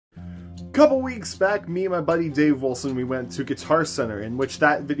Couple weeks back, me and my buddy Dave Wilson, we went to Guitar Center, in which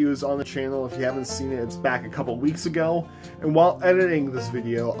that video is on the channel. If you haven't seen it, it's back a couple weeks ago. And while editing this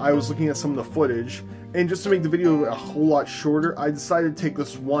video, I was looking at some of the footage, and just to make the video a whole lot shorter, I decided to take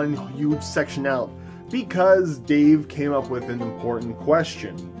this one huge section out because Dave came up with an important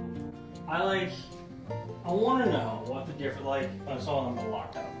question. I want to know what the difference, I saw them in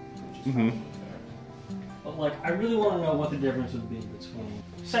locked out, which is fair. But I really want to know what the difference would be between,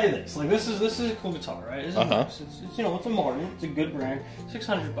 say this, this is a cool guitar, right? It's nice. It's it's a Martin, it's a good brand,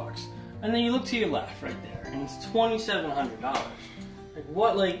 $600. And then you look to your left right there, and it's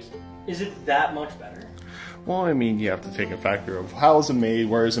 $2,700. Is it that much better? Well, I mean, you have to take a factor of how is it made,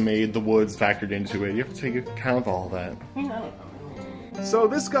 where is it made, the wood's factored into it. You have to take account of all that. I don't know. So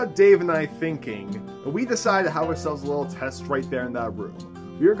this got Dave and I thinking, and we decided to have ourselves a little test right there in that room.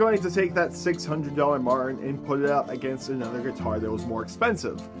 We were going to take that $600 Martin and put it up against another guitar that was more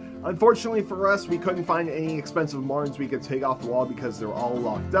expensive. Unfortunately for us, we couldn't find any expensive Martins we could take off the wall because they were all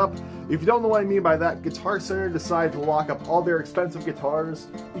locked up. If you don't know what I mean by that, Guitar Center decided to lock up all their expensive guitars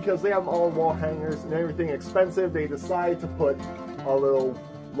because they have all wall hangers and everything expensive. They decided to put a little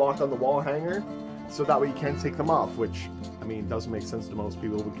lock on the wall hanger so that way you can't take them off, which, I mean, doesn't make sense to most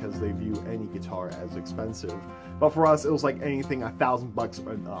people because they view any guitar as expensive. But for us, it was like anything $1,000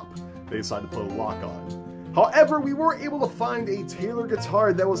 and up. They decided to put a lock on. However, we were able to find a Taylor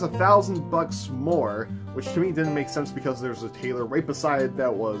guitar that was $1,000 more, which to me didn't make sense because there's a Taylor right beside it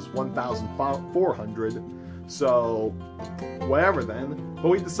that was $1,400. So, whatever then. But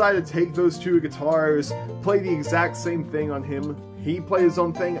we decided to take those two guitars, play the exact same thing on him. He played his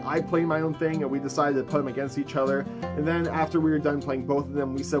own thing, I played my own thing, and we decided to put them against each other. And then after we were done playing both of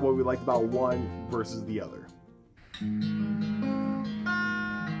them, we said what we liked about one versus the other.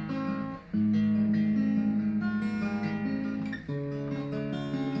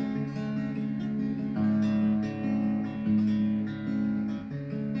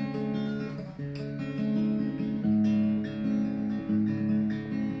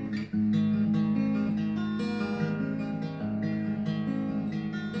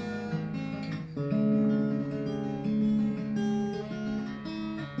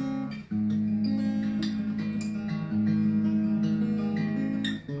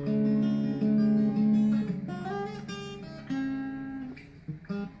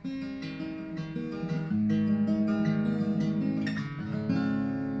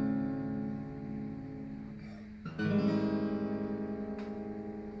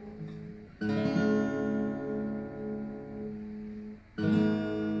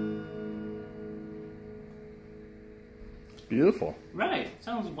 Beautiful. Right.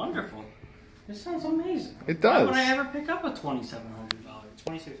 Sounds wonderful. It sounds amazing. It does. Why would I ever pick up a $2,700?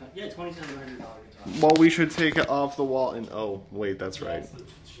 $2,700 guitar. Well, we should take it off the wall and oh, wait, that's right.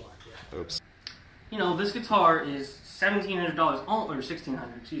 Oops. You know, this guitar is $1,700, or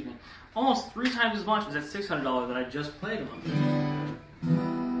 $1,600, excuse me. Almost 3 times as much as that $600 that I just played on.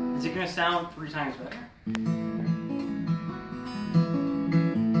 Is it going to sound 3 times better?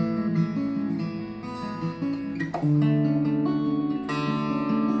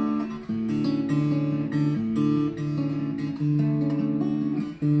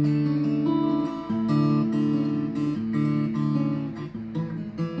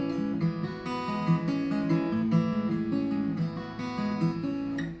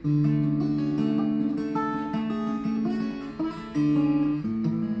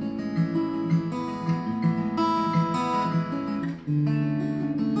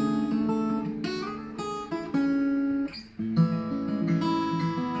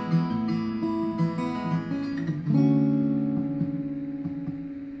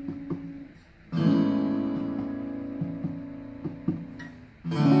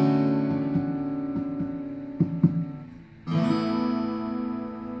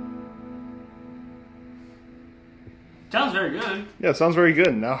 Sounds very good. Yeah, it sounds very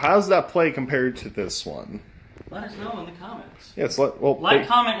good. Now, how's that play compared to this one? Let us know in the comments. Yes, like,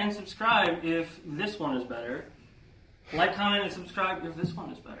 comment, and subscribe if this one is better. Like, comment, and subscribe if this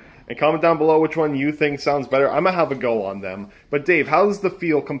one is better. And comment down below which one you think sounds better. I'm going to have a go on them. But Dave, how does the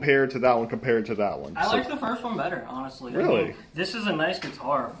feel compared to that one, I like the first one better, honestly. Really? I mean, this is a nice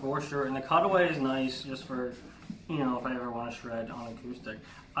guitar, for sure. And the cutaway is nice, just for, you know, if I ever want to shred on acoustic.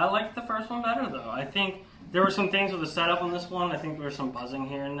 I like the first one better, though. I think there were some things with the setup on this one. I think there was some buzzing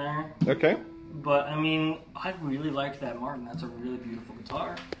here and there. Okay. But, I mean, I really liked that Martin. That's a really beautiful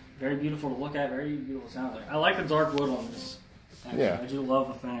guitar. Very beautiful to look at, very beautiful to sound like. I like the dark wood on this. Actually. Yeah. I do love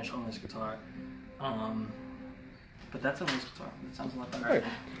the finish on this guitar. But that's a nice guitar. It sounds a lot better. Right.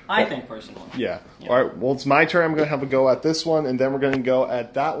 I think personally. Yeah. All right. Well, it's my turn. I'm going to have a go at this one, and then we're going to go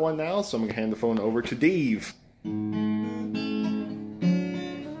at that one now. So I'm going to hand the phone over to Dave.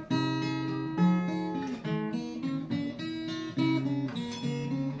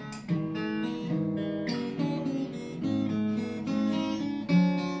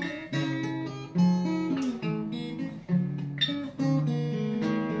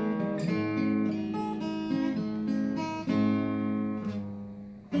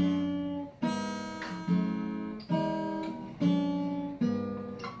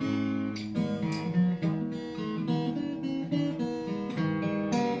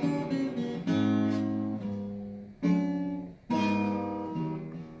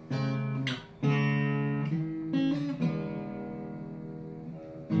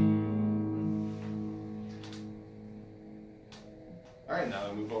 Alright, now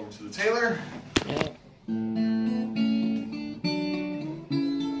we move over to the Taylor. Yeah.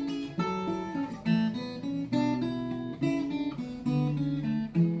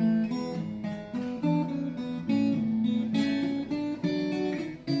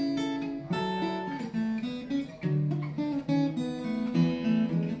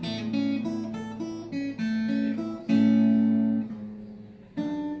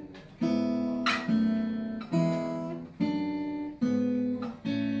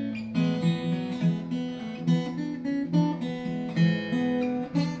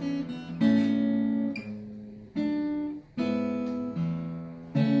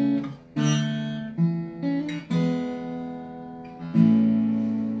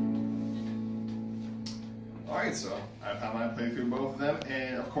 Alright, so I've had my play through both of them,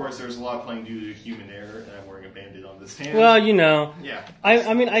 and of course there's a lot of playing due to human error, and I'm wearing a Band-Aid on this hand. Well, you know. Yeah.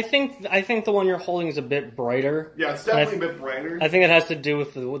 I mean, I think the one you're holding is a bit brighter. Yeah, it's definitely a bit brighter. I think it has to do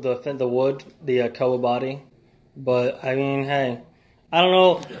with the wood, the Koa body. But I mean, hey, I don't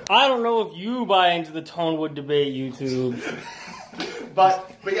know. Yeah. I don't know if you buy into the tone wood debate, YouTube.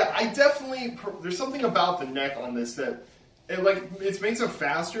 but yeah, I definitely there's something about the neck on this that it makes it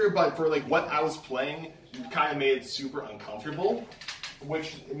faster, but for like what I was playing, it kind of made it super uncomfortable,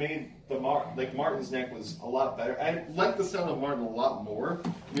 which made the Martin's neck was a lot better. I like the sound of Martin a lot more.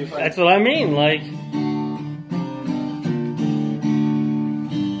 I mean, That's what I mean. Like,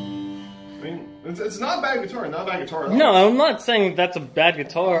 it's not a bad guitar, not a bad guitar at all. no, I'm not saying that's a bad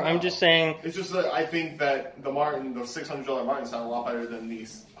guitar. I'm just saying It's just that I think that the $600 Martin sound a lot better than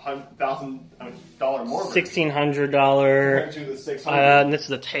these $1,000 more. $1,600. Compared to the $600. This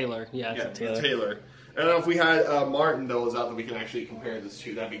is a Taylor. Yeah, it's a Taylor. The Taylor. I don't know if we had Martin those out that we can actually compare this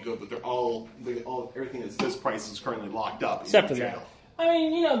to. That'd be good. But they're all everything that's this price is currently locked up. Except for that. I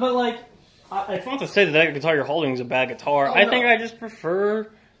mean, you know, but like, it's not to say that guitar you're holding is a bad guitar. I think I just prefer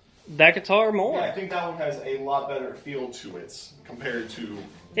that guitar more. Yeah, I think that one has a lot better feel to it compared to.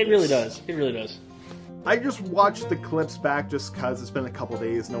 It really does. It really does. I just watched the clips back just because it's been a couple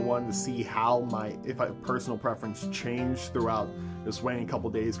days and I wanted to see how if my personal preference changed throughout just waiting a couple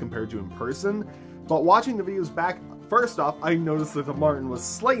days compared to in person. But watching the videos back, first off, I noticed that the Martin was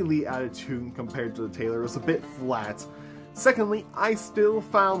slightly out of tune compared to the Taylor. It was a bit flat. Secondly, I still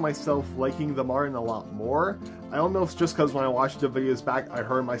found myself liking the Martin a lot more. I don't know if it's just because when I watched the videos back, I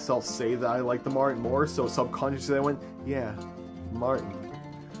heard myself say that I like the Martin more, so subconsciously I went, yeah, Martin.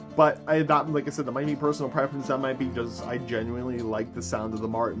 But like I said, that might be personal preference, that might be just I genuinely like the sound of the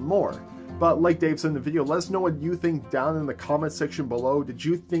Martin more. But like Dave said in the video, let us know what you think down in the comment section below. Did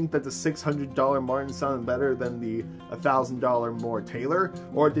you think that the $600 Martin sounded better than the $1,000 more Taylor?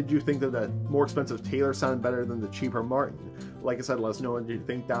 Or did you think that the more expensive Taylor sounded better than the cheaper Martin? Like I said, let us know what you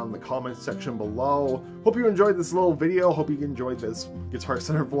think down in the comment section below. Hope you enjoyed this little video. Hope you enjoyed this Guitar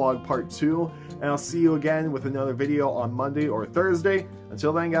Center vlog part 2. And I'll see you again with another video on Monday or Thursday.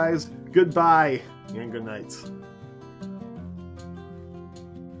 Until then, guys, goodbye and good night.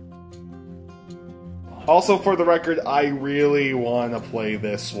 Also, for the record, I really want to play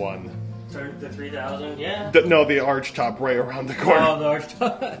this one. The 3000, yeah? No, the arch top right around the corner. Oh, the arch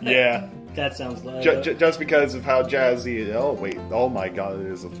top. Yeah. That sounds like just because of how jazzy it is. Oh, wait. Oh, my God. It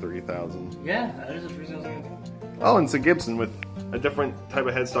is a 3000. Yeah, that is a 3000. Oh, and it's a Gibson with a different type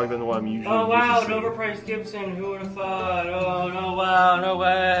of headstock than the one I'm usually Oh, wow. used to An overpriced Gibson. Who would have thought? Oh, no, wow. No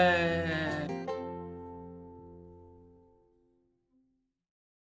way.